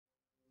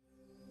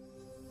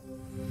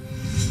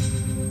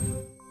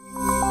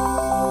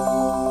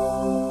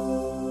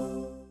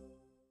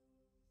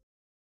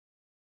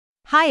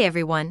Hi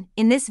everyone,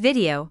 in this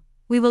video,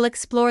 we will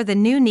explore the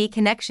new knee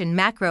connection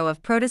macro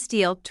of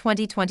ProtaSteel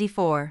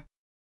 2024.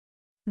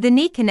 The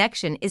knee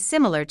connection is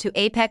similar to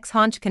Apex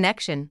haunch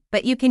connection,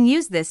 but you can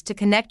use this to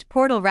connect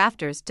portal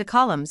rafters to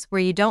columns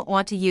where you don't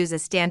want to use a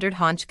standard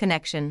haunch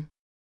connection.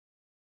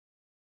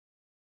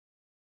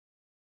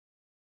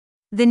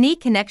 The knee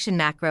connection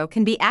macro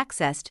can be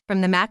accessed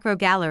from the macro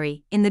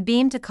gallery in the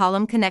beam to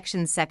column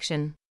connections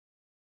section.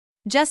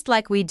 Just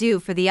like we do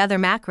for the other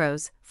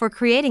macros, for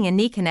creating a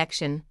knee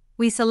connection,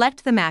 we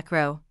select the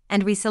macro,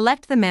 and we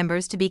select the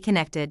members to be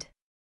connected.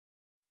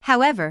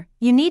 However,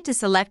 you need to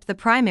select the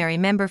primary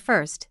member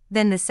first,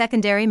 then the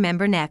secondary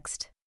member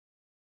next.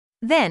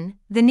 Then,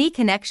 the knee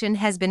connection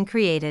has been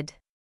created.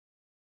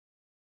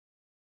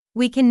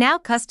 We can now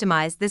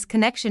customize this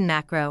connection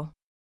macro.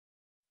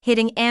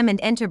 Hitting M and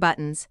Enter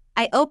buttons,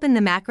 I open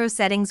the macro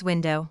settings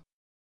window.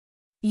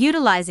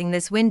 Utilizing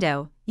this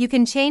window, you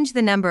can change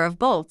the number of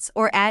bolts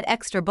or add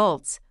extra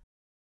bolts.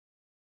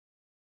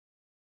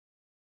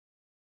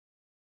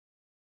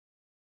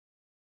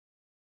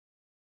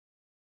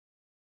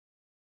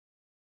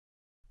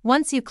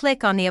 Once you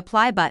click on the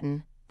Apply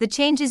button, the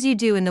changes you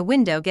do in the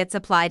window gets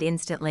applied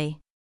instantly.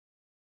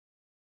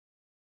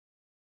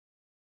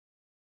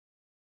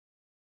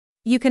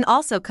 You can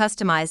also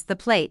customize the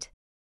plate,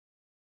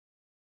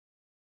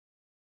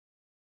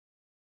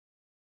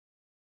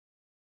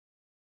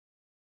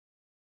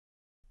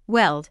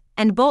 weld,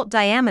 and bolt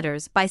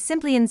diameters by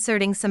simply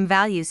inserting some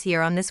values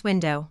here on this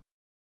window.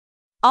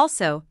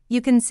 Also,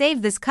 you can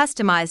save this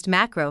customized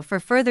macro for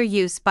further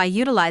use by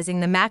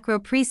utilizing the Macro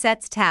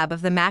Presets tab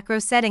of the Macro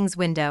Settings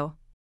window.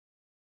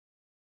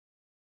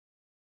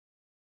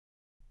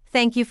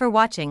 Thank you for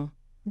watching.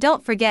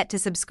 Don't forget to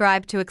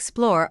subscribe to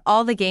explore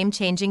all the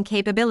game-changing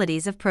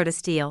capabilities of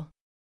ProtaSteel.